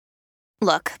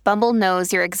Look, Bumble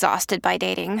knows you're exhausted by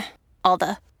dating. All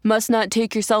the, must not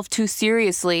take yourself too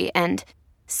seriously, and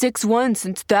 6'1"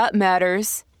 since that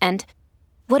matters, and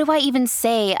what do I even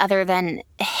say other than,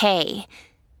 hey?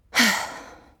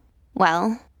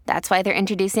 Well, that's why they're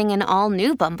introducing an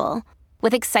all-new Bumble,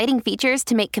 with exciting features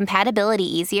to make compatibility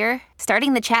easier,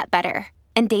 starting the chat better,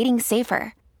 and dating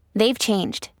safer. They've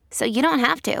changed, so you don't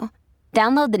have to.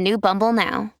 Download the new Bumble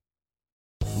now.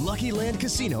 Lucky Land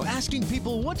Casino, asking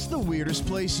people, what's the weirdest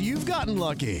place you've gotten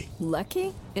lucky?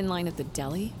 Lucky? In line at the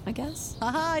deli, I guess?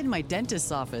 Aha, in my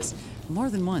dentist's office. More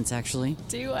than once, actually.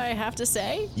 Do I have to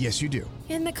say? Yes, you do.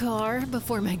 In the car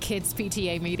before my kids'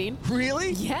 PTA meeting.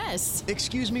 Really? Yes.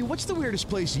 Excuse me, what's the weirdest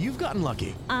place you've gotten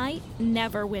lucky? I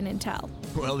never win and tell.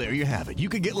 Well, there you have it. You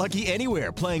can get lucky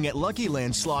anywhere, playing at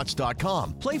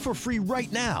LuckyLandSlots.com. Play for free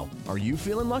right now. Are you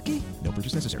feeling lucky? No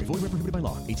purchase necessary. Void where prohibited by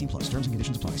law. 18+. Terms and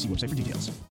conditions apply. See website for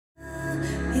details.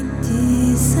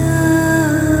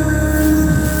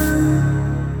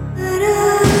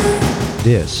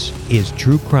 This is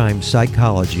True Crime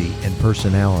Psychology and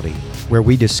Personality, where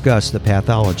we discuss the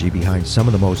pathology behind some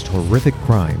of the most horrific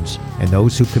crimes and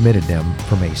those who committed them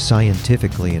from a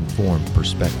scientifically informed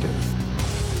perspective.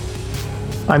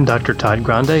 I'm Dr. Todd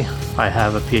Grande. I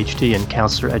have a PhD in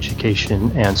counselor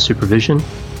education and supervision,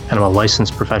 and I'm a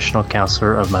licensed professional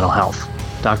counselor of mental health.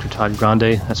 Dr. Todd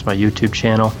Grande, that's my YouTube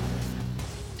channel.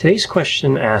 Today's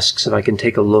question asks if I can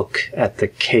take a look at the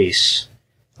case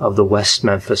of the West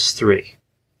Memphis Three.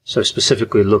 So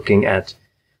specifically looking at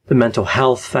the mental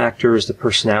health factors, the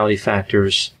personality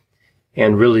factors,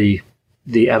 and really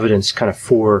the evidence kind of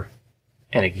for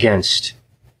and against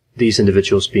these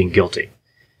individuals being guilty.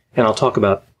 And I'll talk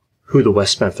about who the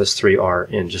West Memphis Three are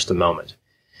in just a moment.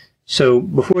 So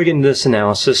before we get into this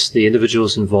analysis, the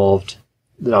individuals involved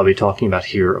that I'll be talking about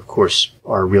here, of course,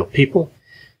 are real people.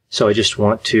 So I just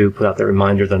want to put out that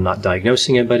reminder that I'm not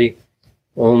diagnosing anybody,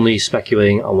 only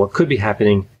speculating on what could be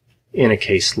happening in a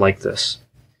case like this.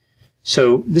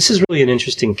 So this is really an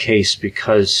interesting case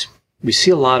because we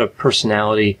see a lot of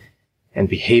personality and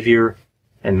behavior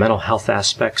and mental health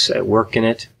aspects at work in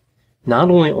it, not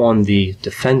only on the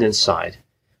defendant side,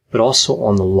 but also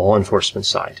on the law enforcement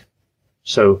side.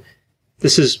 So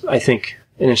this is, I think,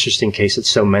 an interesting case at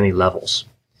so many levels.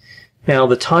 Now,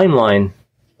 the timeline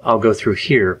I'll go through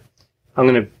here, I'm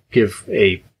going to give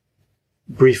a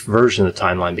brief version of the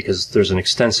timeline because there's an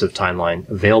extensive timeline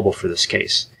available for this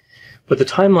case. But the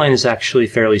timeline is actually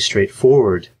fairly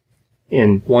straightforward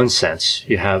in one sense.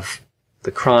 You have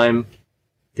the crime,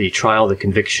 the trial, the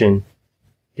conviction,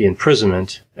 the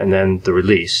imprisonment, and then the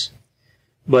release.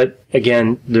 But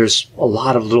again, there's a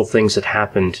lot of little things that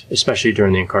happened, especially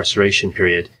during the incarceration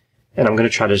period, and I'm going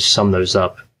to try to sum those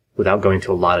up without going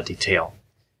into a lot of detail,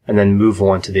 and then move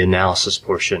on to the analysis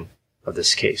portion of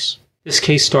this case. This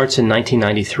case starts in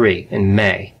 1993, in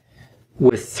May,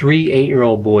 with 3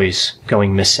 8-year-old boys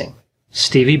going missing: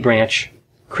 Stevie Branch,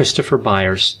 Christopher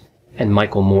Byers, and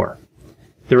Michael Moore.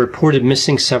 They were reported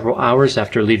missing several hours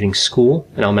after leaving school,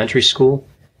 an elementary school,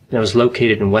 and it was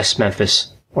located in West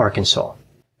Memphis, Arkansas.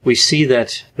 We see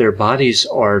that their bodies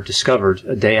are discovered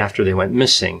a day after they went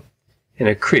missing in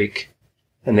a creek,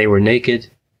 and they were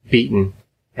naked, beaten,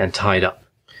 and tied up.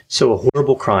 So a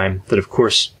horrible crime that, of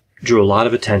course, drew a lot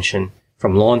of attention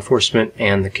from law enforcement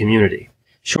and the community.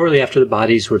 Shortly after the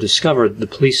bodies were discovered, the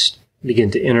police began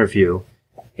to interview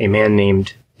a man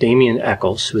named Damian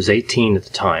Eccles, who was 18 at the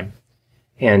time,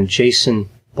 and Jason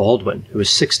Baldwin, who was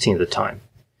 16 at the time.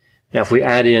 Now, if we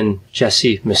add in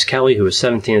Jesse Miskelly, who was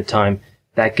 17 at the time,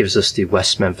 that gives us the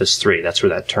West Memphis Three. That's where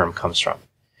that term comes from.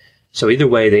 So either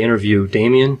way, they interview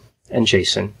Damian and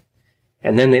Jason,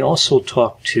 and then they also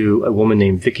talk to a woman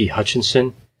named Vicki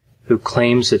Hutchinson, who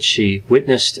claims that she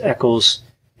witnessed Eccles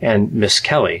and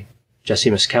Miskelly, Jesse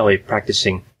Miskelly,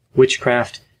 practicing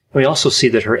witchcraft. And we also see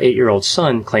that her 8-year-old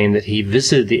son claimed that he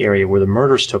visited the area where the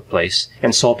murders took place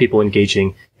and saw people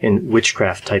engaging in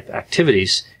witchcraft-type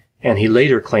activities, and he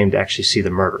later claimed to actually see the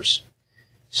murders.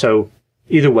 So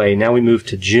either way, now we move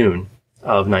to June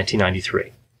of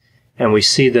 1993, and we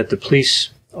see that the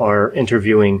police are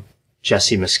interviewing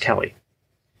Jesse Miskelly.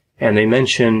 And they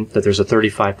mention that there's a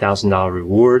 $35,000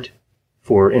 reward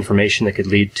for information that could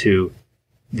lead to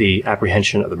the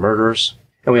apprehension of the murderers.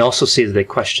 And we also see that they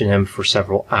question him for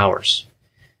several hours.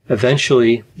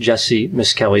 Eventually, Jesse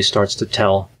Miskelly starts to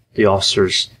tell the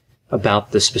officers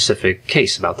about the specific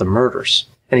case, about the murders.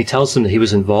 And he tells them that he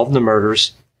was involved in the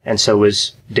murders, and so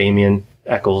was Damian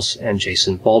Eccles and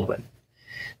Jason Baldwin.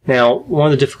 Now, one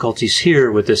of the difficulties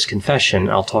here with this confession,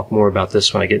 I'll talk more about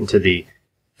this when I get into the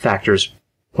factors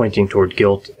pointing toward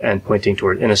guilt and pointing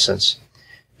toward innocence,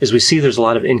 is we see there's a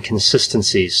lot of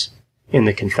inconsistencies in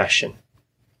the confession.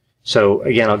 So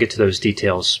again, I'll get to those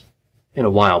details in a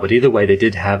while, but either way, they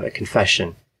did have a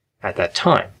confession at that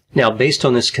time. Now, based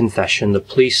on this confession, the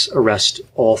police arrest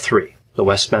all three, the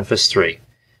West Memphis Three,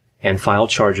 and file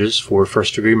charges for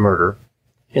first-degree murder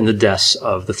in the deaths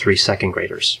of the three second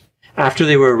graders. After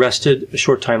they were arrested, a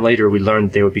short time later, we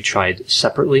learned they would be tried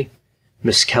separately.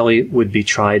 Miss Kelly would be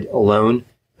tried alone,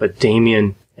 but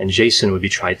Damien and Jason would be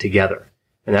tried together.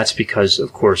 And that's because,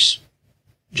 of course,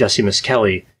 Jesse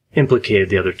Misskelley implicated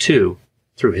the other two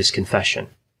through his confession.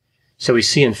 So we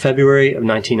see in February of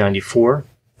 1994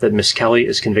 that Misskelley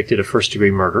is convicted of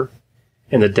first-degree murder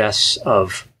in the deaths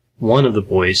of one of the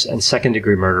boys and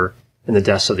second-degree murder in the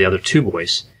deaths of the other two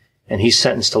boys, and he's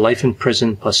sentenced to life in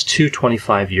prison plus 2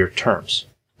 25-year terms.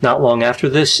 Not long after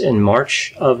this, in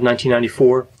March of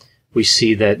 1994, we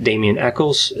see that Damien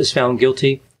Echols is found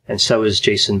guilty, and so is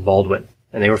Jason Baldwin,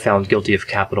 and they were found guilty of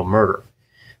capital murder.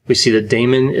 We see that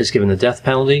Damon is given the death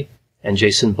penalty, and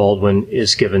Jason Baldwin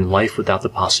is given life without the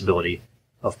possibility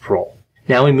of parole.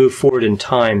 Now we move forward in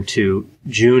time to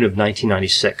June of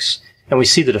 1996, and we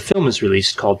see that a film is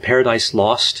released called Paradise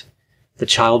Lost: The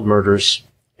Child Murders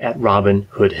at Robin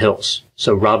Hood Hills.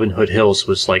 So Robin Hood Hills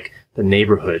was like the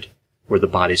neighborhood where the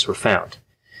bodies were found.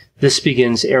 This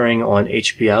begins airing on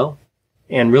HBO,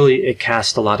 and really it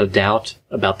cast a lot of doubt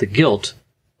about the guilt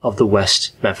of the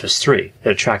West Memphis Three. It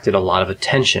attracted a lot of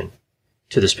attention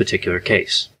to this particular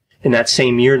case. In that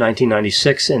same year,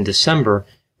 1996, in December,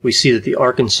 we see that the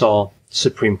Arkansas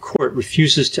Supreme Court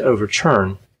refuses to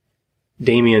overturn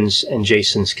Damien's and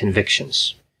Jason's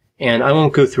convictions. And I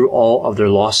won't go through all of their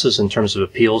losses in terms of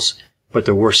appeals, but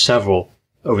there were several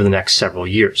over the next several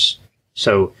years.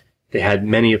 So they had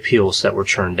many appeals that were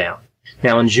turned down.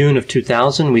 Now in June of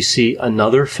 2000, we see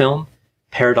another film,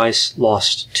 Paradise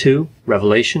Lost 2,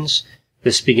 Revelations.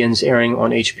 This begins airing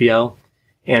on HBO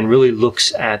and really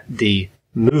looks at the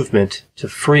movement to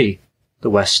free the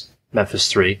West Memphis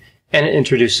Three, and it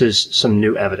introduces some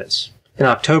new evidence. In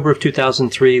October of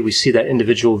 2003, we see that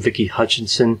individual, Vicky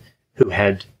Hutchinson, who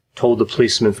had told the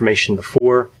police some information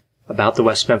before about the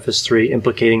West Memphis Three,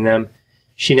 implicating them.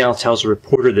 She now tells a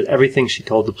reporter that everything she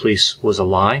told the police was a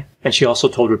lie, and she also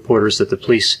told reporters that the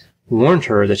police warned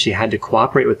her that she had to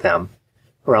cooperate with them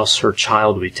or else her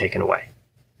child would be taken away.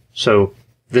 So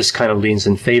this kind of leans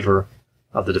in favor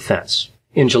of the defense.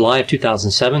 In July of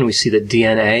 2007, we see that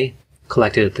DNA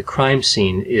collected at the crime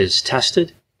scene is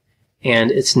tested,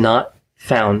 and it's not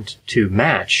found to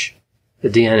match the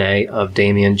DNA of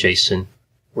Damien, Jason,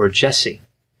 or Jesse.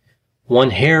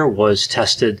 One hair was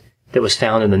tested that was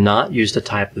found in the knot used to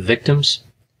tie up the victims,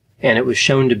 and it was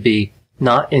shown to be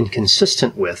not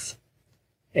inconsistent with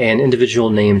an individual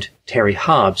named Terry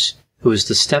Hobbs, who is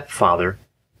the stepfather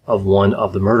of one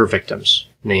of the murder victims,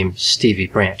 named Stevie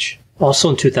Branch. Also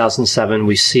in 2007,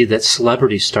 we see that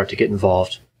celebrities start to get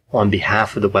involved on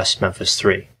behalf of the West Memphis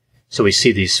Three. So we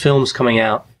see these films coming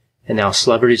out, and now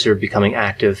celebrities are becoming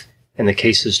active, and the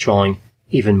case is drawing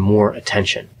even more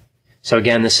attention. So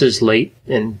again, this is late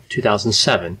in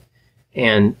 2007,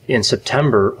 and in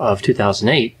September of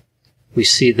 2008, we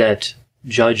see that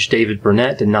Judge David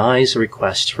Burnett denies a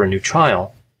request for a new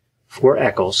trial for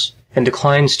Echols and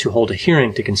declines to hold a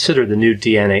hearing to consider the new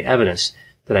DNA evidence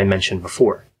that I mentioned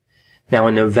before. Now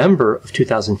in November of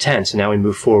 2010, so now we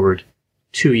move forward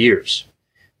 2 years,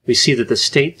 we see that the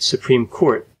state Supreme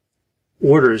Court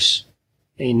orders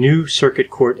a new circuit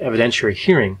court evidentiary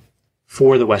hearing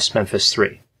for the West Memphis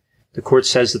Three. The court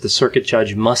says that the circuit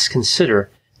judge must consider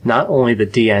not only the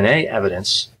DNA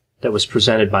evidence that was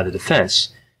presented by the defense,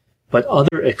 but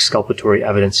other exculpatory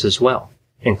evidence as well,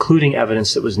 including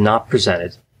evidence that was not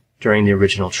presented during the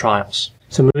original trials.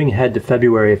 So moving ahead to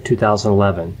February of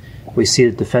 2011, we see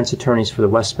that defense attorneys for the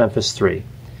West Memphis Three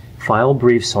file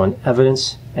briefs on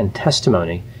evidence and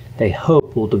testimony they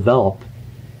hope will develop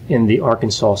in the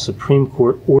Arkansas Supreme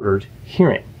Court ordered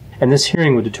hearing. And this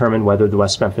hearing would determine whether the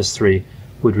West Memphis Three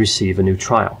would receive a new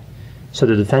trial. So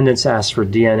the defendants ask for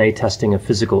DNA testing of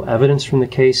physical evidence from the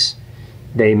case.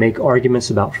 They make arguments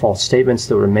about false statements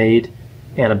that were made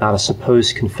and about a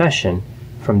supposed confession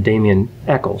from Damien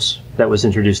Echols that was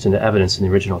introduced into evidence in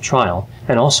the original trial.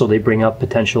 And also they bring up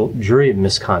potential jury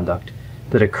misconduct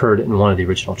that occurred in one of the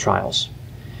original trials.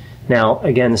 Now,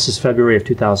 again, this is February of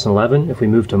 2011. If we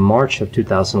move to March of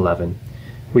 2011,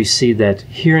 we see that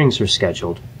hearings are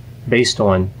scheduled based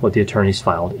on what the attorneys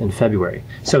filed in February.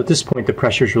 So at this point, the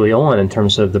pressure is really on in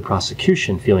terms of the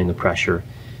prosecution feeling the pressure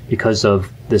because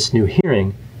of this new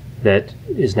hearing that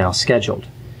is now scheduled.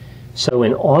 So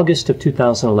in August of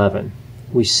 2011,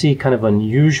 we see kind of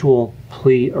unusual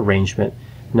plea arrangement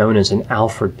known as an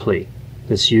Alford plea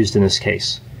that's used in this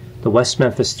case. The West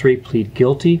Memphis Three plead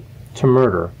guilty to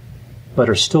murder but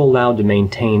are still allowed to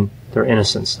maintain their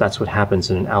innocence. That's what happens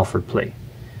in an Alford plea.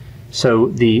 So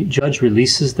the judge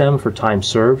releases them for time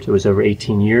served, it was over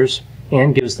 18 years,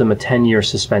 and gives them a 10-year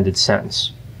suspended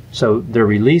sentence. So they're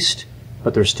released,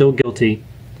 but they're still guilty,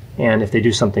 and if they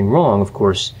do something wrong, of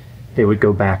course, they would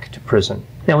go back to prison.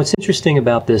 Now, what's interesting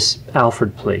about this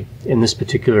Alford plea in this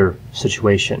particular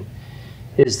situation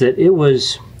is that it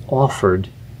was offered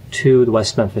to the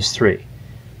West Memphis Three,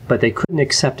 but they couldn't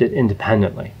accept it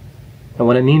independently. And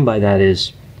what I mean by that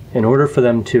is, in order for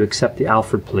them to accept the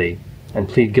Alford plea and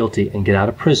plead guilty and get out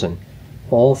of prison,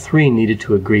 all three needed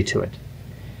to agree to it.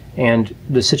 And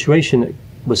the situation that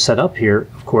was set up here,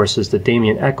 of course, is that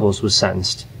Damien Echols was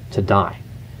sentenced to die.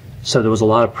 So there was a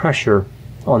lot of pressure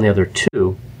on the other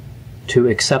two to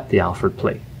accept the Alford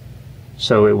plea.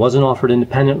 So it wasn't offered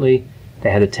independently.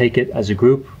 They had to take it as a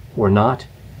group or not,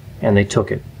 and they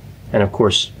took it. And of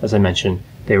course, as I mentioned,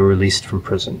 they were released from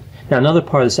prison. Now, another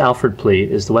part of this Alford plea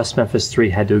is the West Memphis Three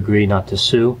had to agree not to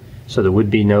sue, so there would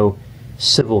be no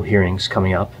civil hearings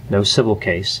coming up, no civil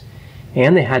case,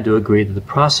 and they had to agree that the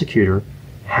prosecutor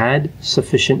had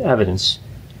sufficient evidence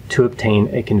to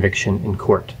obtain a conviction in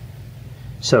court.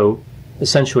 So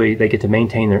essentially, they get to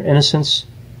maintain their innocence,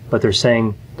 but they're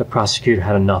saying the prosecutor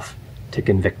had enough to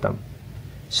convict them.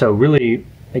 So really,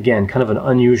 again, kind of an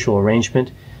unusual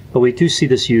arrangement, but we do see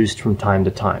this used from time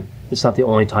to time. It's not the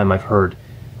only time I've heard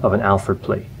of an Alford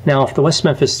plea. Now, if the West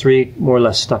Memphis Three more or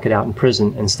less stuck it out in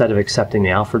prison instead of accepting the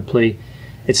Alford plea,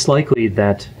 it's likely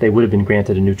that they would have been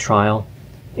granted a new trial,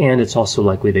 and it's also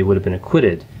likely they would have been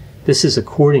acquitted. This is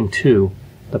according to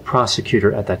the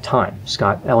prosecutor at that time,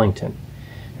 Scott Ellington.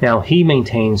 Now, he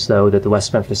maintains, though, that the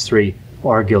West Memphis Three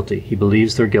are guilty. He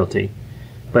believes they're guilty,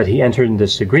 but he entered into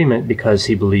this agreement because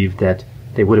he believed that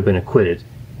they would have been acquitted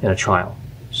in a trial.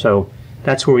 So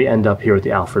that's where we end up here with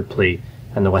the Alford plea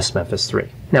and the West Memphis Three.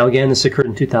 Now, again, this occurred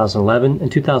in 2011. In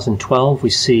 2012, we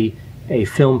see a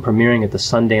film premiering at the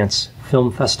Sundance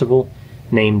Film Festival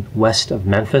named West of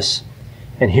Memphis.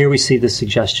 And here we see the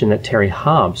suggestion that Terry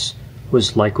Hobbs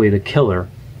was likely the killer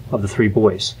of the three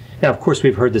boys. Now, of course,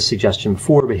 we've heard this suggestion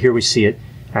before, but here we see it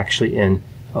actually in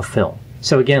a film.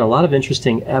 So again, a lot of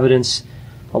interesting evidence,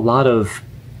 a lot of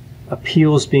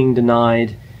appeals being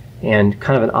denied, and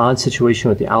kind of an odd situation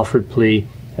with the Alford plea,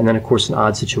 and then, of course, an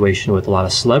odd situation with a lot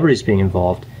of celebrities being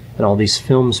involved and all these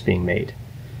films being made.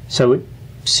 So it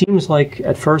seems like,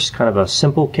 at first, kind of a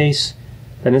simple case,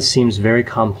 then it seems very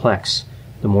complex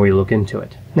the more you look into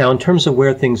it. Now, in terms of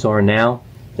where things are now,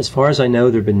 as far as I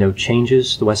know, there have been no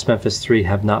changes. The West Memphis Three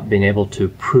have not been able to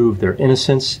prove their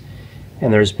innocence,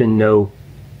 and there's been no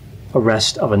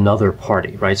arrest of another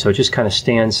party, right? So it just kind of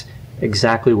stands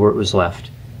exactly where it was left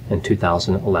in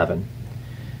 2011.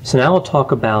 So now I'll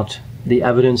talk about the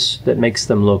evidence that makes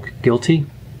them look guilty,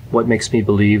 what makes me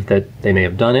believe that they may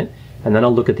have done it, and then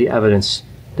I'll look at the evidence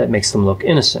that makes them look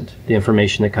innocent, the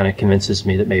information that kind of convinces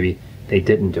me that maybe they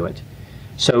didn't do it.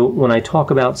 So when I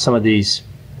talk about some of these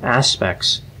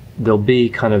aspects, there'll be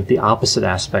kind of the opposite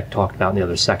aspect talked about in the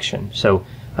other section. So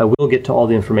I will get to all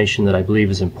the information that I believe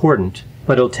is important,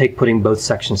 but it'll take putting both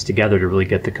sections together to really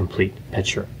get the complete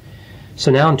picture. So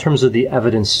now in terms of the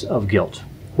evidence of guilt.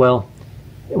 Well,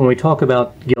 when we talk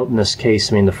about guilt in this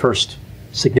case, I mean, the first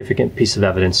significant piece of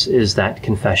evidence is that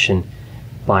confession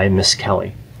by Miss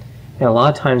Kelly. And a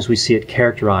lot of times we see it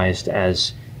characterized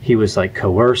as he was like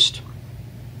coerced,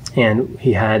 and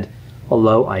he had a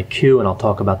low IQ, and I'll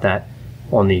talk about that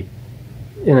on the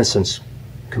innocence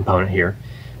component here.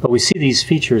 But we see these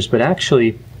features, but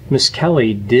actually Miss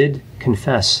Kelly did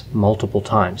confess multiple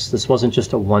times. This wasn't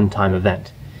just a one-time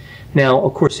event. Now,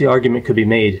 of course, the argument could be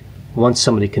made, once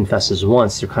somebody confesses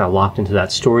once, they're kind of locked into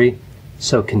that story,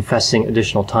 so confessing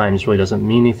additional times really doesn't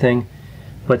mean anything.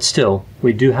 But still,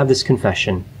 we do have this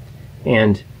confession,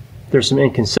 and there's some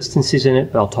inconsistencies in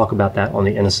it, but I'll talk about that on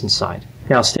the innocence side.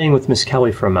 Now, staying with Miss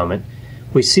Kelly for a moment,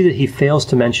 we see that he fails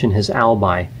to mention his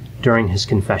alibi during his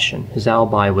confession. His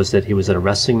alibi was that he was at a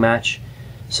wrestling match,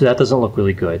 so that doesn't look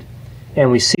really good.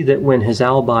 And we see that when his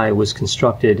alibi was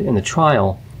constructed in the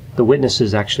trial, the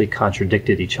witnesses actually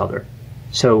contradicted each other.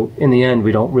 So in the end,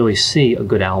 we don't really see a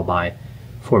good alibi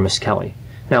for Miss Kelly.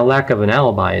 Now, lack of an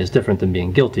alibi is different than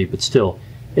being guilty, but still,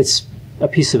 it's a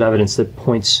piece of evidence that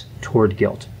points toward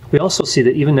guilt. We also see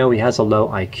that even though he has a low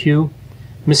IQ,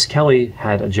 Miss Kelly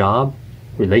had a job,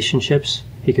 relationships,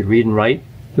 he could read and write,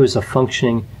 he was a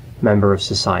functioning member of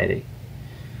society.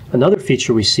 Another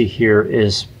feature we see here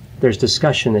is there's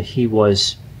discussion that he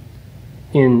was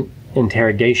in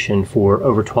interrogation for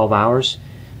over 12 hours,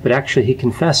 but actually he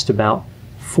confessed about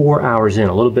 4 hours in,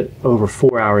 a little bit over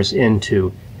 4 hours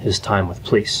into his time with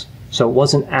police. So it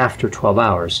wasn't after 12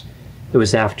 hours, it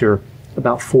was after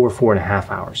about 4.5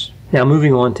 hours. Now,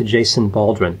 moving on to Jason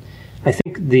Baldwin. I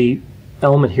think the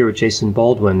element here with Jason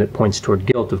Baldwin that points toward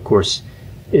guilt, of course,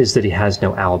 is that he has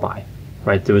no alibi,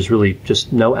 right? There was really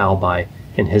just no alibi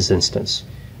in his instance.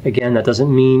 Again, that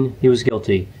doesn't mean he was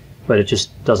guilty, but it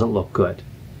just doesn't look good.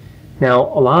 Now,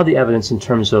 a lot of the evidence in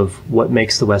terms of what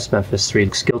makes the West Memphis Three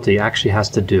guilty actually has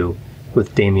to do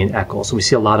with Damien Echols. We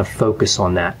see a lot of focus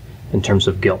on that in terms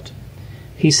of guilt.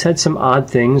 He said some odd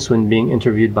things when being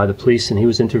interviewed by the police, and he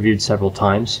was interviewed several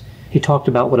times. He talked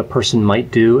about what a person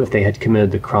might do if they had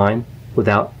committed the crime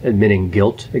without admitting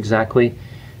guilt exactly.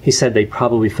 He said they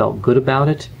probably felt good about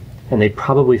it, and they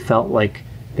probably felt like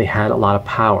they had a lot of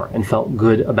power and felt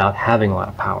good about having a lot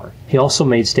of power. He also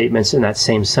made statements in that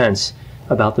same sense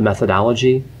about the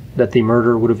methodology that the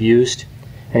murderer would have used,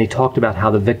 and he talked about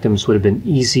how the victims would have been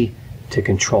easy to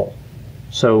control.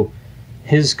 So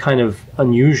his kind of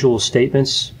unusual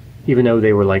statements, even though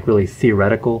they were like really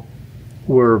theoretical,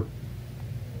 were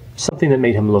something that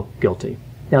made him look guilty.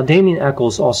 Now, Damien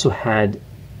Echols also had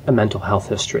a mental health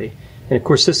history. And of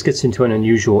course, this gets into an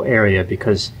unusual area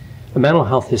because a mental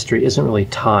health history isn't really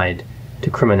tied to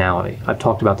criminality. I've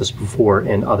talked about this before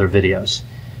in other videos.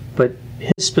 But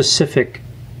his specific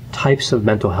types of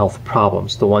mental health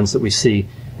problems, the ones that we see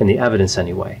in the evidence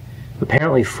anyway,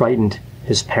 apparently frightened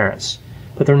his parents.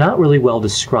 But they're not really well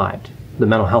described, the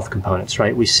mental health components,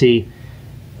 right? We see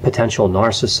potential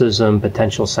narcissism,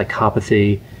 potential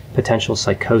psychopathy, potential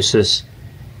psychosis.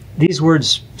 These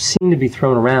words seem to be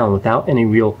thrown around without any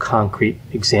real concrete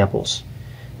examples.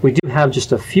 We do have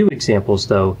just a few examples,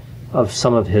 though, of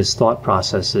some of his thought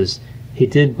processes. He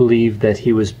did believe that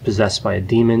he was possessed by a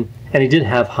demon, and he did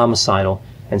have homicidal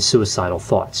and suicidal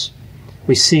thoughts.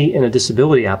 We see in a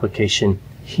disability application,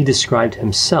 he described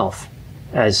himself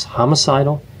as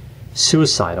homicidal,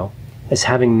 suicidal, as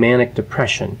having manic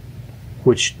depression,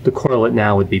 which the correlate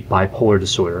now would be bipolar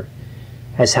disorder,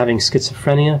 as having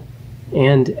schizophrenia,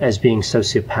 and as being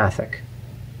sociopathic.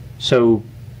 So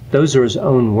those are his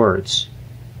own words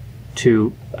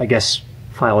to, I guess,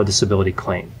 file a disability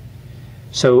claim.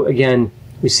 So again,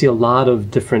 we see a lot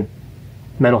of different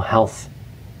mental health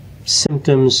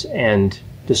symptoms and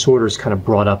disorders kind of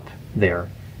brought up there,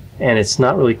 and it's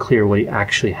not really clear what he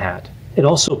actually had. It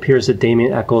also appears that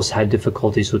Damien Echols had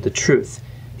difficulties with the truth.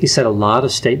 He said a lot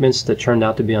of statements that turned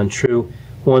out to be untrue.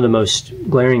 One of the most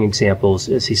glaring examples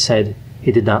is he said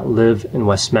he did not live in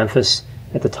West Memphis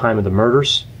at the time of the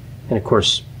murders, and of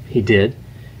course he did.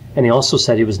 And he also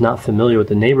said he was not familiar with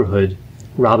the neighborhood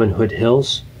Robin Hood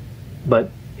Hills,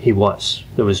 but he was.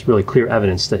 There was really clear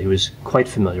evidence that he was quite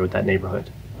familiar with that neighborhood.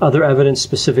 Other evidence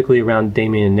specifically around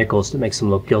Damien Nichols that makes him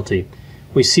look guilty.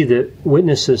 We see that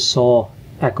witnesses saw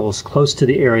Echols close to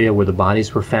the area where the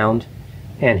bodies were found,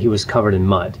 and he was covered in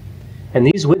mud. And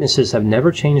these witnesses have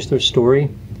never changed their story,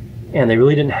 and they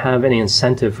really didn't have any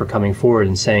incentive for coming forward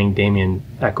and saying Damien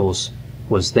Echols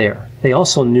was there. They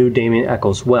also knew Damien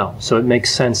Echols well, so it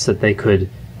makes sense that they could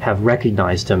have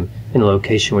recognized him in the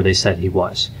location where they said he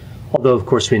was. Although, of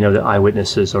course, we know that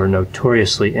eyewitnesses are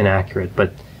notoriously inaccurate,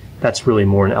 but that's really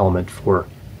more an element for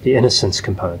the innocence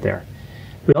component there.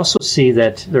 We also see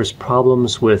that there's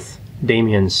problems with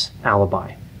Damien's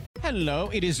alibi. Hello,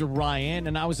 it is Ryan,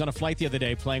 and I was on a flight the other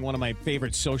day playing one of my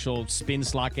favorite social spin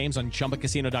slot games on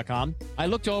ChumbaCasino.com. I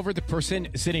looked over at the person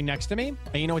sitting next to me,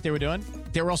 and you know what they were doing?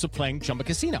 They were also playing Chumba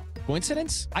Casino.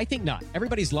 Coincidence? I think not.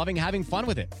 Everybody's loving having fun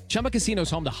with it. Chumba Casino is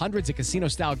home to hundreds of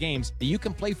casino-style games that you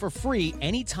can play for free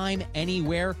anytime,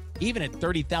 anywhere, even at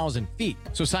 30,000 feet.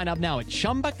 So sign up now at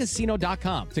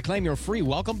ChumbaCasino.com to claim your free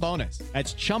welcome bonus.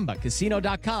 That's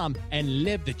ChumbaCasino.com and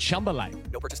live the Chumba life.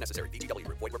 No purchase necessary. VGW.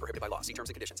 Void where prohibited by law. See terms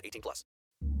and conditions. 18+.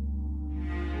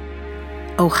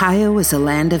 Ohio is a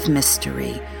land of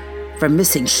mystery. From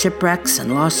missing shipwrecks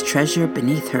and lost treasure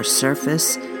beneath her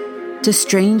surface to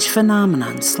strange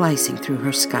phenomenon slicing through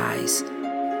her skies.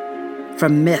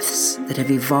 From myths that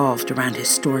have evolved around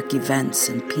historic events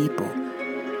and people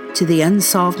to the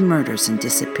unsolved murders and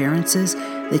disappearances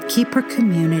that keep her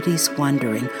communities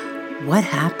wondering what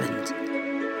happened.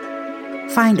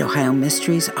 Find Ohio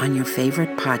Mysteries on your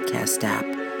favorite podcast app,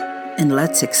 and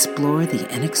let's explore the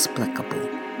inexplicable.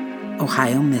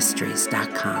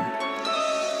 OhioMysteries.com.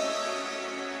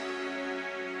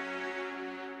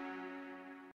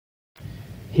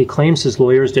 He claims his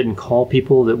lawyers didn't call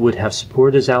people that would have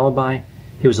supported his alibi.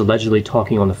 He was allegedly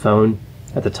talking on the phone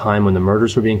at the time when the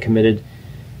murders were being committed,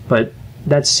 but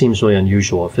that seems really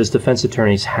unusual. If his defense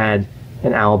attorneys had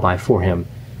an alibi for him,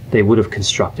 they would have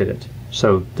constructed it.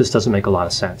 So this doesn't make a lot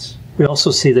of sense. We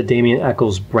also see that Damien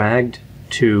Echols bragged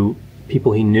to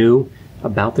people he knew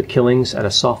about the killings at a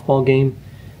softball game,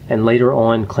 and later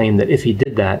on claimed that if he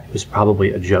did that, it was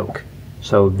probably a joke.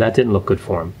 So that didn't look good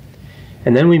for him.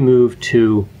 And then we moved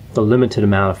to the limited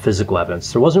amount of physical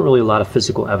evidence. There wasn't really a lot of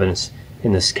physical evidence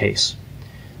in this case.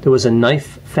 There was a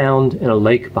knife found in a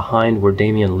lake behind where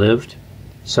Damien lived.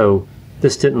 So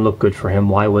this didn't look good for him.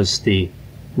 Why was the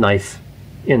knife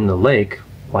in the lake?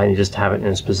 Why didn't he just have it in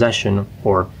his possession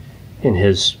or in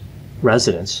his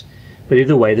residence? But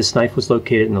either way, this knife was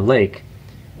located in the lake,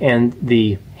 and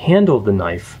the handle of the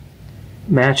knife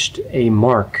matched a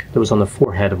mark that was on the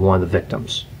forehead of one of the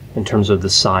victims in terms of the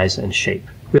size and shape.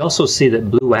 We also see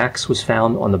that blue wax was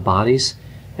found on the bodies,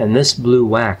 and this blue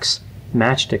wax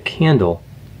matched a candle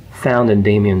found in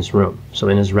Damien's room, so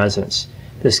in his residence.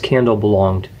 This candle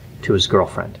belonged to his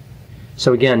girlfriend.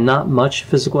 So again, not much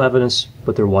physical evidence,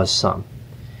 but there was some.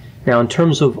 Now, in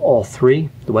terms of all three,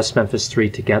 the West Memphis Three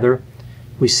together,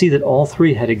 we see that all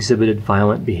three had exhibited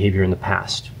violent behavior in the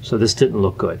past, so this didn't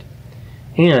look good.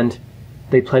 And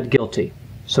they pled guilty.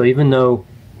 So even though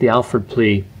the Alford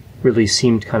plea really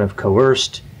seemed kind of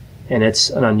coerced, and it's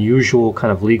an unusual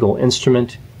kind of legal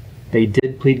instrument, they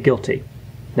did plead guilty.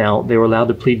 Now, they were allowed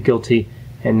to plead guilty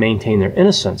and maintain their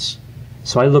innocence.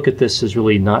 So I look at this as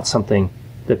really not something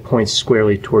that points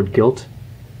squarely toward guilt,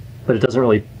 but it doesn't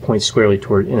really point squarely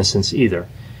toward innocence either.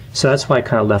 So that's why I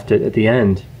kind of left it at the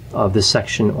end of this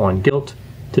section on guilt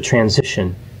to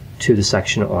transition to the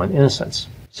section on innocence.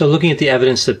 So looking at the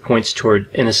evidence that points toward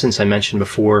innocence, I mentioned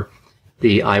before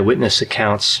the eyewitness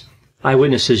accounts.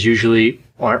 Eyewitnesses usually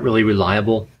aren't really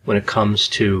reliable when it comes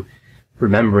to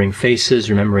remembering faces,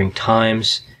 remembering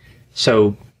times.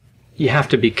 So you have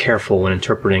to be careful when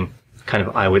interpreting kind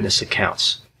of eyewitness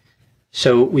accounts.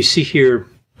 So we see here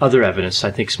other evidence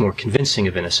I think is more convincing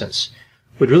of innocence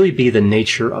would really be the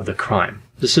nature of the crime.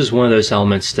 This is one of those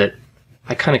elements that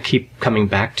I kind of keep coming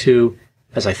back to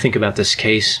as I think about this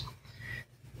case.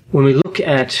 When we look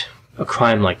at a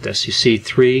crime like this, you see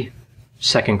three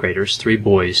second graders, three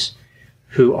boys,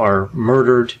 who are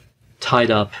murdered,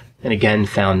 tied up, and again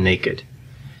found naked.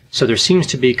 So there seems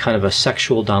to be kind of a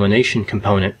sexual domination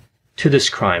component to this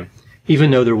crime, even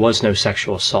though there was no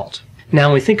sexual assault. Now,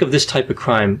 when we think of this type of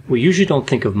crime, we usually don't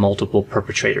think of multiple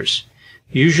perpetrators.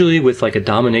 Usually with like a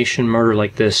domination murder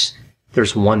like this,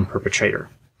 there's one perpetrator.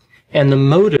 And the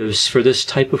motives for this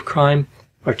type of crime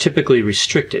are typically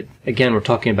restricted. Again, we're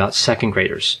talking about second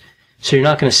graders. So you're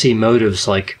not going to see motives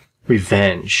like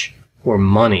revenge or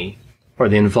money or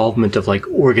the involvement of like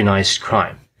organized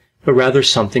crime, but rather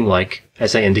something like,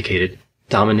 as I indicated,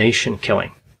 domination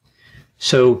killing.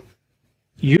 So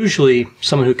usually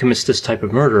someone who commits this type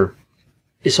of murder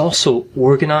is also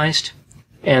organized,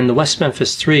 and the West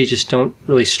Memphis Three just don't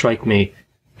really strike me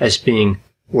as being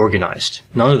organized.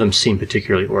 None of them seem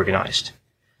particularly organized.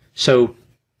 So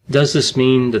does this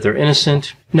mean that they're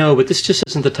innocent? No, but this just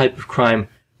isn't the type of crime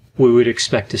we would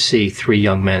expect to see three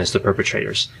young men as the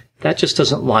perpetrators. That just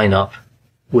doesn't line up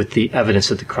with the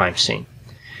evidence at the crime scene.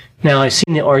 Now, I've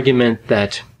seen the argument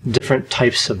that different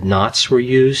types of knots were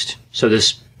used, so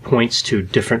this points to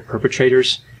different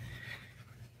perpetrators.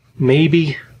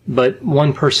 Maybe, but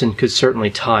one person could certainly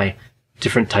tie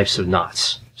different types of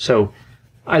knots. So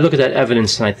I look at that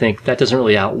evidence and I think that doesn't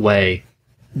really outweigh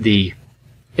the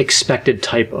expected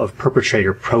type of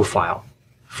perpetrator profile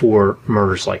for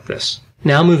murders like this.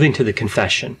 Now moving to the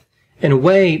confession. In a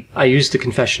way, I use the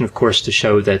confession, of course, to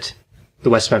show that the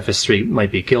West Memphis Three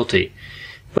might be guilty,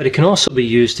 but it can also be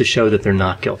used to show that they're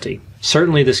not guilty.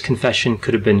 Certainly this confession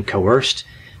could have been coerced.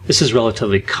 This is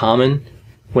relatively common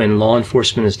when law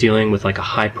enforcement is dealing with like a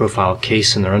high-profile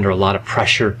case and they're under a lot of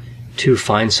pressure to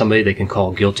find somebody they can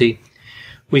call guilty.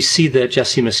 We see that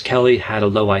Jesse Misskelley had a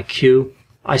low IQ.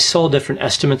 I saw different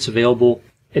estimates available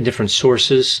in different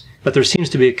sources, but there seems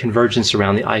to be a convergence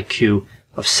around the IQ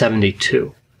of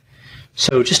 72.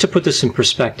 So just to put this in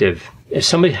perspective, if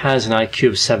somebody has an IQ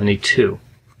of 72,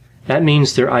 that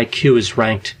means their IQ is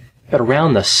ranked at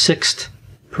around the 6th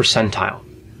percentile,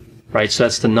 right? So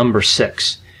that's the number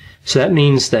 6. So that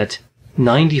means that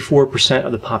 94%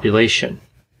 of the population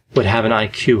would have an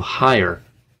IQ higher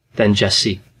than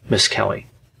Jesse Misskelley.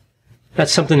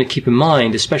 That's something to keep in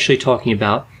mind, especially talking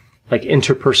about like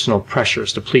interpersonal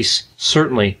pressures. The police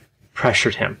certainly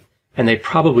pressured him, and they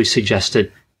probably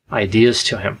suggested ideas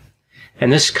to him.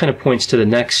 And this kind of points to the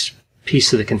next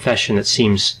piece of the confession that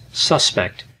seems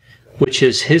suspect, which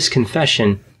is his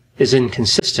confession is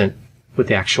inconsistent with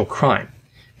the actual crime.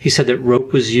 He said that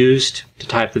rope was used to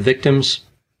tie up the victims.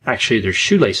 Actually, their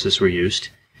shoelaces were used.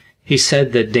 He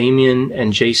said that Damien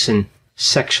and Jason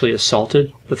sexually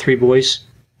assaulted the three boys,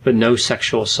 but no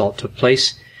sexual assault took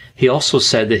place. He also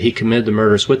said that he committed the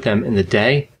murders with them in the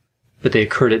day, but they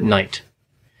occurred at night.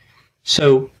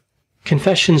 So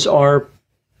confessions are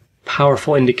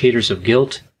powerful indicators of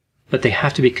guilt, but they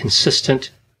have to be consistent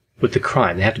with the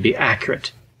crime. They have to be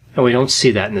accurate. And we don't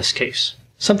see that in this case.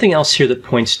 Something else here that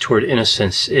points toward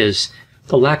innocence is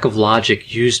the lack of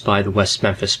logic used by the West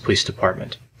Memphis Police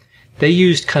Department. They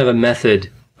used kind of a method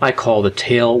I call the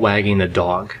tail wagging the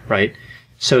dog, right?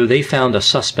 So they found a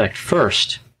suspect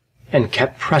first and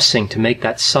kept pressing to make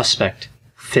that suspect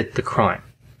fit the crime.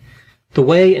 The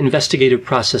way investigative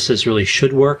processes really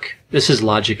should work, this is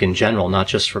logic in general, not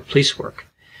just for police work,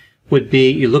 would be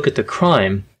you look at the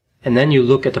crime and then you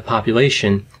look at the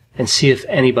population and see if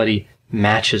anybody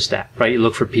matches that, right? You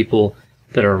look for people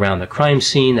that are around the crime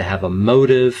scene, that have a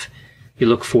motive. You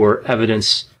look for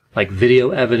evidence like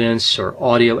video evidence or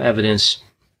audio evidence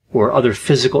or other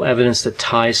physical evidence that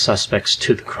ties suspects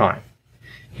to the crime.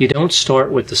 You don't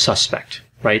start with the suspect,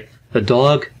 right? The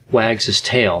dog wags his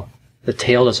tail. The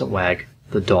tail doesn't wag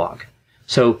the dog.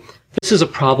 So this is a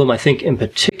problem, I think, in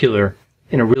particular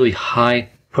in a really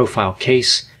high-profile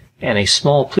case and a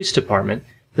small police department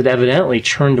that evidently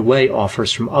churned away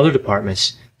offers from other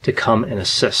departments to come and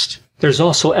assist. There's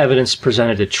also evidence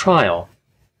presented at trial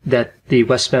that the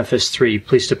West Memphis 3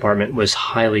 Police Department was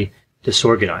highly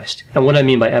disorganized. And what I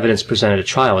mean by evidence presented at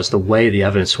trial is the way the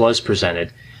evidence was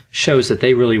presented shows that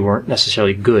they really weren't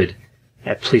necessarily good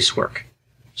at police work.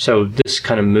 So this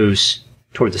kind of moves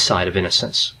toward the side of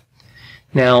innocence.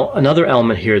 Now, another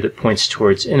element here that points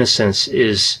towards innocence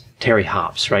is Terry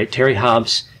Hobbs, right? Terry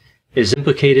Hobbs is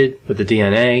implicated with the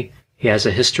DNA. He has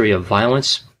a history of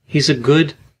violence. He's a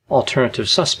good alternative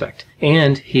suspect,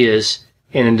 and he is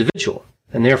an individual,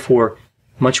 and therefore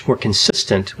much more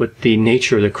consistent with the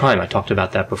nature of the crime. I talked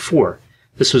about that before.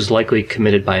 This was likely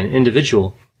committed by an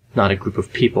individual, not a group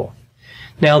of people.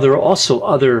 Now, there are also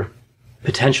other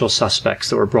potential suspects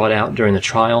that were brought out during the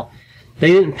trial.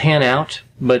 They didn't pan out,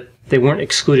 but they weren't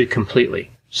excluded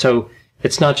completely. So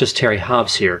it's not just Terry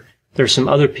Hobbs here. There are some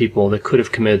other people that could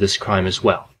have committed this crime as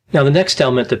well. Now, the next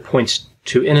element that points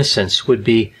to innocence would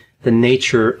be the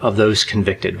nature of those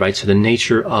convicted, right? So the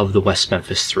nature of the West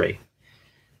Memphis 3.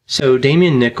 So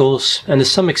Damian Nichols, and to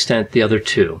some extent the other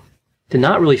two, did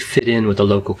not really fit in with the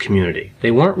local community.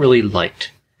 They weren't really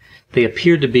liked. They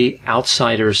appeared to be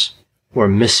outsiders or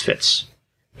misfits.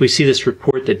 We see this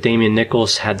report that Damian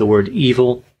Nichols had the word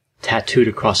evil tattooed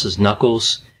across his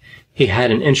knuckles. He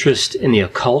had an interest in the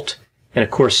occult, and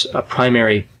of course a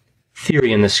primary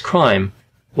theory in this crime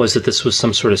was that this was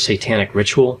some sort of satanic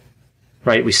ritual,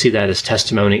 right? We see that as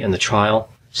testimony in the trial.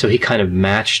 So he kind of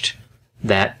matched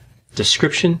that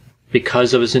description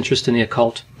because of his interest in the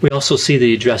occult. We also see that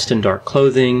he dressed in dark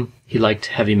clothing. He liked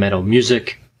heavy metal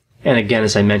music. And again,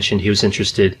 as I mentioned, he was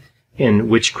interested in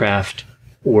witchcraft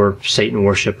or Satan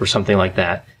worship or something like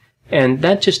that. And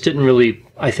that just didn't really,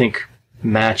 I think,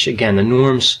 match, again, the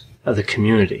norms of the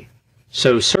community.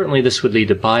 So certainly this would lead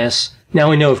to bias. Now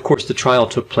we know, of course, the trial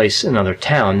took place in another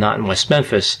town, not in West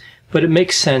Memphis, but it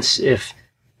makes sense if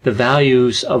the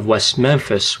values of West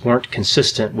Memphis weren't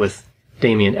consistent with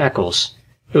Damian Echols.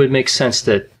 It would make sense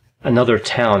that another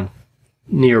town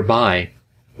nearby,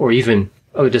 or even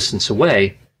a distance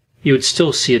away, you would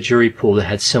still see a jury pool that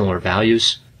had similar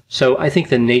values. So I think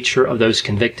the nature of those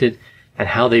convicted and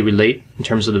how they relate in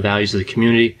terms of the values of the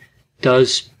community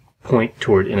does point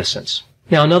toward innocence.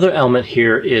 Now, another element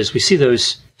here is we see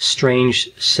those strange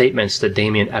statements that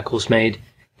Damian Echols made.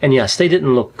 And yes, they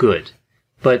didn't look good.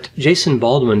 But Jason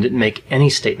Baldwin didn't make any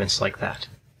statements like that.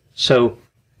 So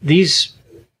these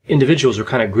individuals were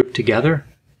kind of grouped together,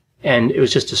 and it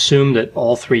was just assumed that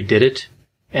all three did it,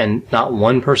 and not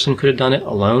one person could have done it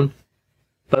alone.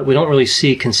 But we don't really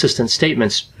see consistent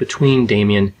statements between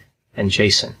Damian and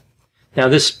Jason. Now,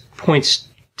 this points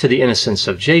to the innocence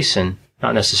of Jason,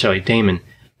 not necessarily Damon,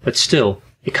 but still,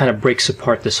 it kind of breaks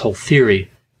apart this whole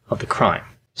theory of the crime.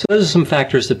 So those are some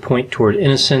factors that point toward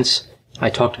innocence. I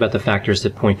talked about the factors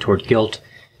that point toward guilt.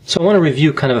 So I want to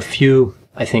review kind of a few,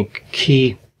 I think,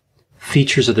 key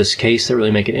features of this case that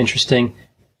really make it interesting.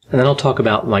 And then I'll talk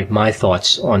about my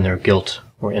thoughts on their guilt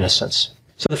or innocence.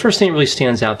 So the first thing that really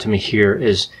stands out to me here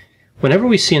is whenever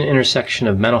we see an intersection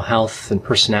of mental health and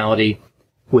personality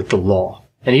with the law,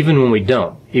 and even when we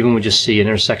don't, even when we just see an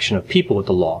intersection of people with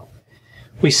the law,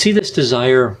 we see this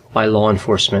desire by law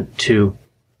enforcement to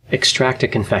extract a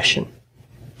confession,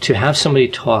 to have somebody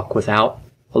talk without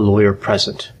a lawyer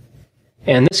present.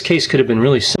 And this case could have been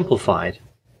really simplified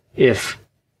if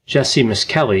Jesse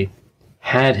Miskelly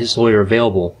had his lawyer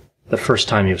available the first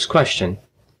time he was questioned,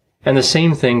 and the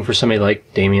same thing for somebody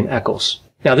like Damian Echols.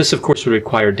 Now, this, of course, would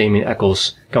require Damian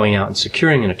Echols going out and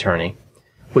securing an attorney,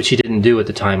 which he didn't do at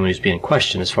the time when he was being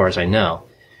questioned, as far as I know.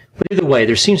 But either way,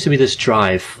 there seems to be this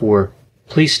drive for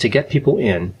police to get people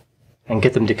in and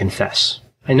get them to confess.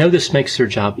 I know this makes their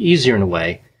job easier in a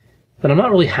way, but I'm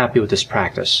not really happy with this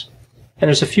practice. And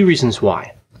there's a few reasons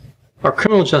why. Our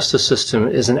criminal justice system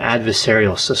is an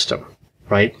adversarial system,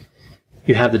 right?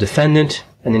 You have the defendant,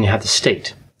 and then you have the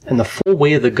state. And the full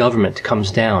weight of the government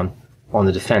comes down on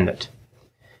the defendant.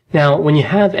 Now, when you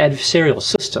have adversarial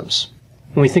systems,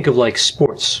 when we think of like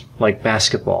sports, like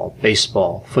basketball,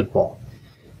 baseball, football,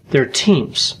 they're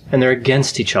teams, and they're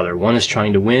against each other. One is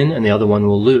trying to win, and the other one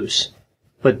will lose.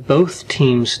 But both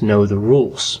teams know the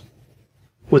rules.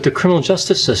 With the criminal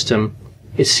justice system,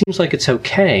 it seems like it's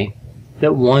okay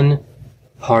that one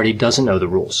party doesn't know the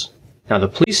rules. Now, the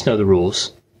police know the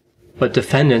rules, but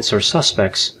defendants or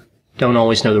suspects don't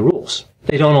always know the rules.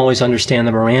 They don't always understand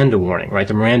the Miranda warning, right?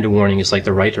 The Miranda warning is like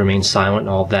the right to remain silent and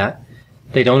all of that.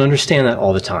 They don't understand that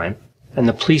all the time, and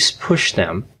the police push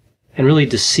them and really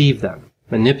deceive them,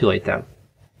 manipulate them.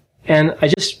 And I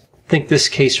just think this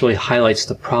case really highlights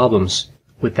the problems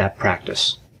with that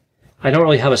practice. I don't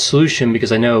really have a solution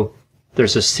because I know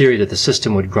there's this theory that the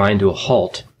system would grind to a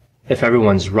halt if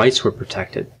everyone's rights were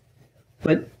protected.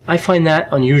 But I find that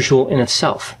unusual in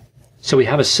itself. So we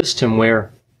have a system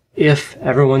where if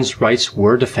everyone's rights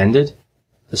were defended,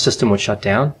 the system would shut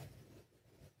down?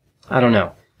 I don't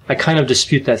know. I kind of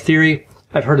dispute that theory.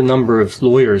 I've heard a number of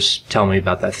lawyers tell me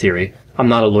about that theory. I'm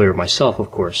not a lawyer myself,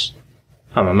 of course.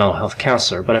 I'm a mental health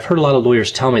counselor, but I've heard a lot of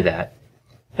lawyers tell me that.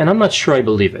 And I'm not sure I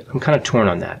believe it. I'm kind of torn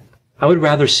on that. I would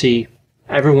rather see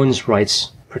everyone's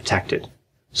rights protected.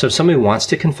 So if somebody wants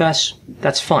to confess,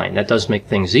 that's fine. That does make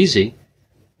things easy.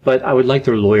 But I would like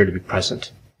their lawyer to be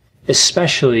present,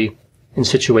 especially in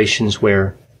situations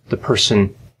where the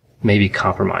person may be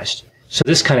compromised. So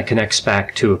this kind of connects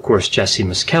back to, of course, Jesse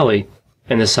Misskelley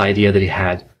and this idea that he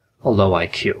had a low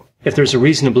IQ. If there's a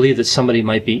reason to believe that somebody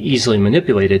might be easily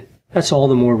manipulated, that's all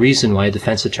the more reason why a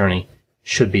defense attorney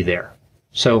should be there.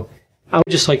 So I would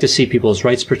just like to see people's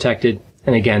rights protected,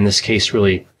 and again, this case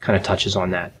really kind of touches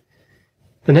on that.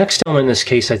 The next element in this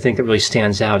case I think that really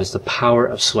stands out is the power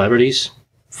of celebrities,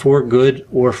 for good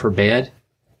or for bad.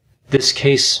 This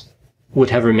case would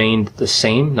have remained the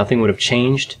same, nothing would have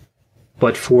changed,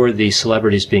 but for the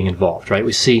celebrities being involved, right?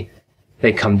 We see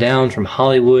they come down from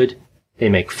Hollywood, they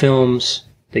make films,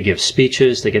 they give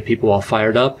speeches, they get people all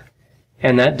fired up,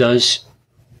 and that does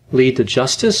lead to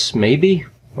justice, maybe,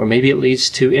 or maybe it leads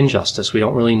to injustice. We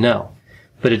don't really know.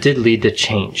 But it did lead to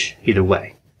change, either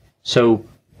way. So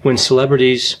when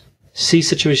celebrities see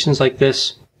situations like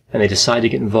this and they decide to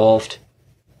get involved,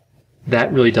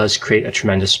 that really does create a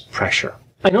tremendous pressure.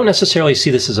 I don't necessarily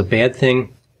see this as a bad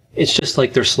thing. It's just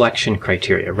like their selection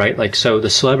criteria, right? Like, so the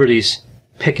celebrities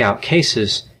pick out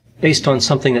cases based on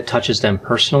something that touches them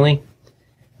personally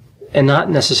and not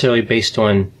necessarily based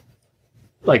on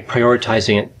like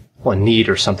prioritizing it on need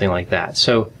or something like that.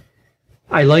 So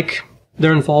I like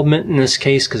their involvement in this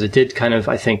case because it did kind of,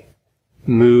 I think,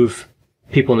 move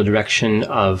people in the direction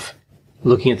of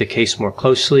looking at the case more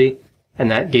closely, and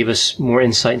that gave us more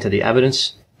insight into the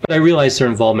evidence. But I realize their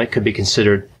involvement could be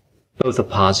considered both a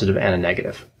positive and a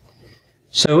negative.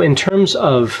 So in terms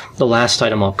of the last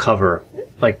item I'll cover,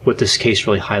 like what this case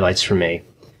really highlights for me,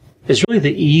 is really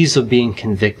the ease of being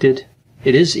convicted.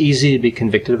 It is easy to be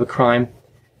convicted of a crime,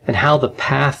 and how the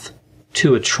path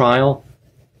to a trial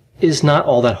is not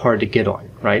all that hard to get on,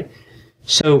 right?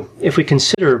 So if we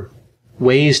consider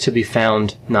ways to be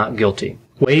found not guilty,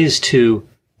 ways to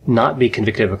not be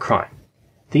convicted of a crime,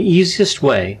 the easiest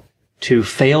way to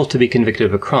fail to be convicted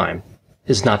of a crime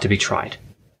is not to be tried,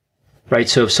 right?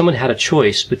 So if someone had a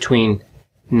choice between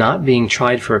not being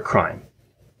tried for a crime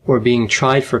or being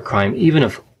tried for a crime, even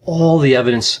if all the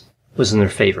evidence was in their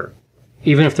favor,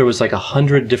 even if there was like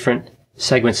 100 different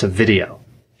segments of video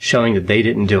showing that they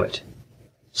didn't do it,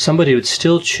 somebody would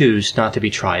still choose not to be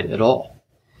tried at all.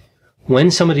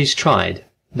 When somebody's tried,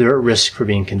 they're at risk for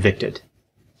being convicted.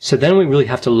 So then we really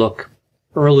have to look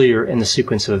earlier in the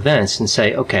sequence of events and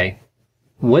say, okay,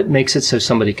 what makes it so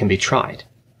somebody can be tried?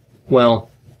 Well,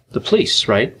 the police,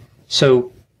 right?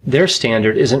 So their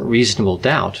standard isn't reasonable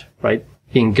doubt, right?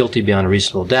 Being guilty beyond a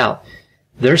reasonable doubt.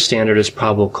 Their standard is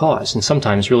probable cause, and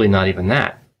sometimes really not even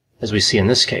that, as we see in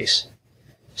this case.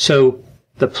 So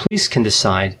the police can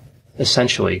decide,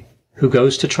 essentially, who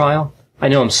goes to trial. I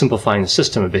know I'm simplifying the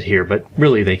system a bit here, but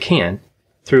really they can,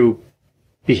 through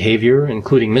behavior,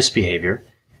 including misbehavior,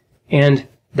 and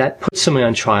that puts somebody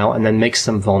on trial and then makes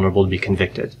them vulnerable to be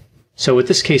convicted. So what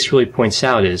this case really points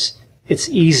out is it's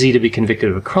easy to be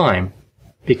convicted of a crime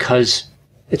because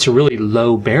it's a really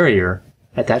low barrier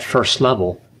at that first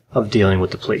level of dealing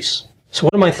with the police. So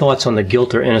what are my thoughts on the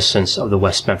guilt or innocence of the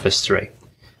West Memphis Three?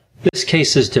 This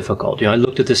case is difficult. I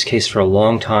looked at this case for a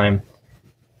long time.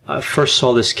 I first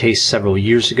saw this case several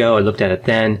years ago. I looked at it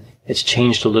then, It's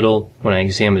changed a little when I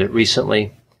examined it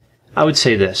recently. I would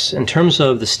say this, in terms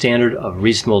of the standard of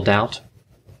reasonable doubt,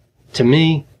 to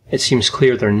me, it seems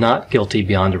clear they're not guilty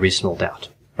beyond a reasonable doubt,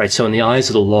 right? So in the eyes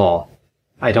of the law,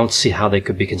 I don't see how they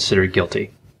could be considered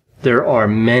guilty. There are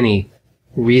many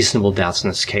reasonable doubts in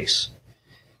this case.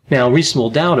 Now, reasonable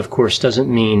doubt, of course,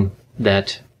 doesn't mean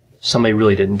that somebody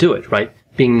really didn't do it, right?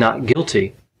 Being not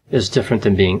guilty is different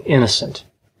than being innocent.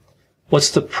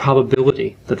 What's the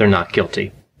probability that they're not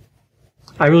guilty?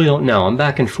 I really don't know. I'm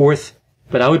back and forth,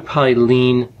 but I would probably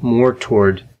lean more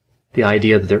toward the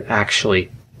idea that they're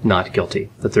actually not guilty,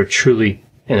 that they're truly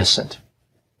innocent.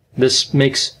 This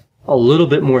makes a little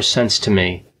bit more sense to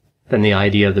me than the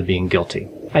idea of them being guilty.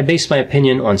 I base my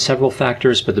opinion on several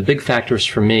factors, but the big factors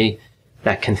for me,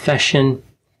 that confession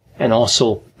and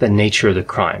also the nature of the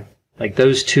crime. Like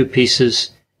those two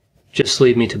pieces just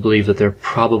lead me to believe that they're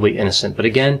probably innocent. But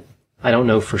again, I don't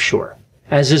know for sure.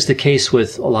 As is the case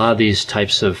with a lot of these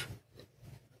types of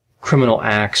criminal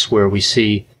acts where we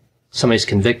see somebody's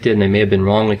convicted and they may have been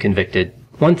wrongly convicted,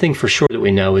 one thing for sure that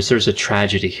we know is there's a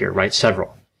tragedy here, right?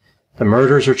 Several. The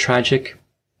murders are tragic.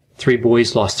 3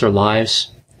 boys lost their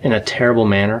lives in a terrible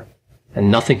manner, and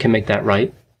nothing can make that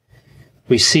right.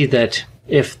 We see that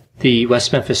if the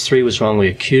West Memphis 3 was wrongly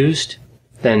accused,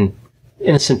 then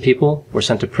innocent people were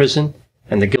sent to prison,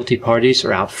 and the guilty parties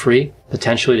are out free,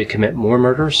 potentially to commit more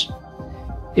murders.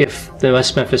 If the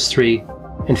West Memphis 3,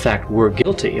 in fact, were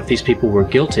guilty, if these people were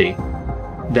guilty,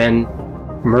 then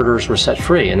murderers were set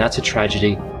free, and that's a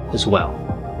tragedy as well.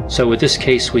 So with this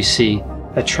case, we see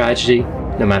a tragedy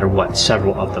no matter what,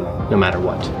 several of them, no matter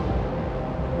what.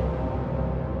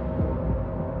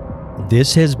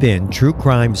 This has been True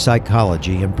Crime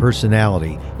Psychology and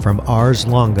Personality from Ars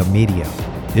Longa Media.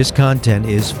 This content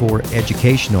is for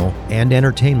educational and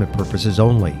entertainment purposes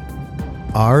only.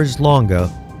 Ars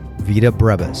Longa Vita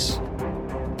Brevis.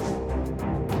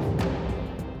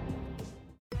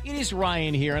 It is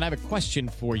Ryan here, and I have a question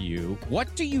for you.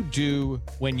 What do you do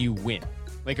when you win?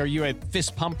 Like, are you a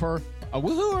fist pumper, a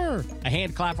woohooer, a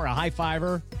hand clapper, a high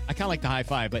fiver? I kind of like the high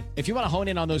five, but if you want to hone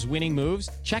in on those winning moves,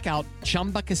 check out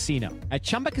Chumba Casino. At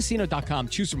ChumbaCasino.com,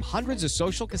 choose from hundreds of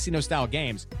social casino-style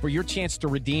games for your chance to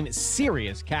redeem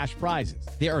serious cash prizes.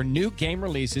 There are new game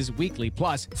releases weekly,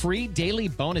 plus free daily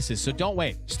bonuses, so don't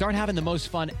wait. Start having the most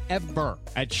fun ever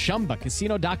at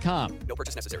ChumbaCasino.com. No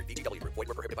purchase necessary. VGW Group. Void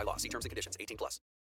where prohibited by law. See terms and conditions. 18+.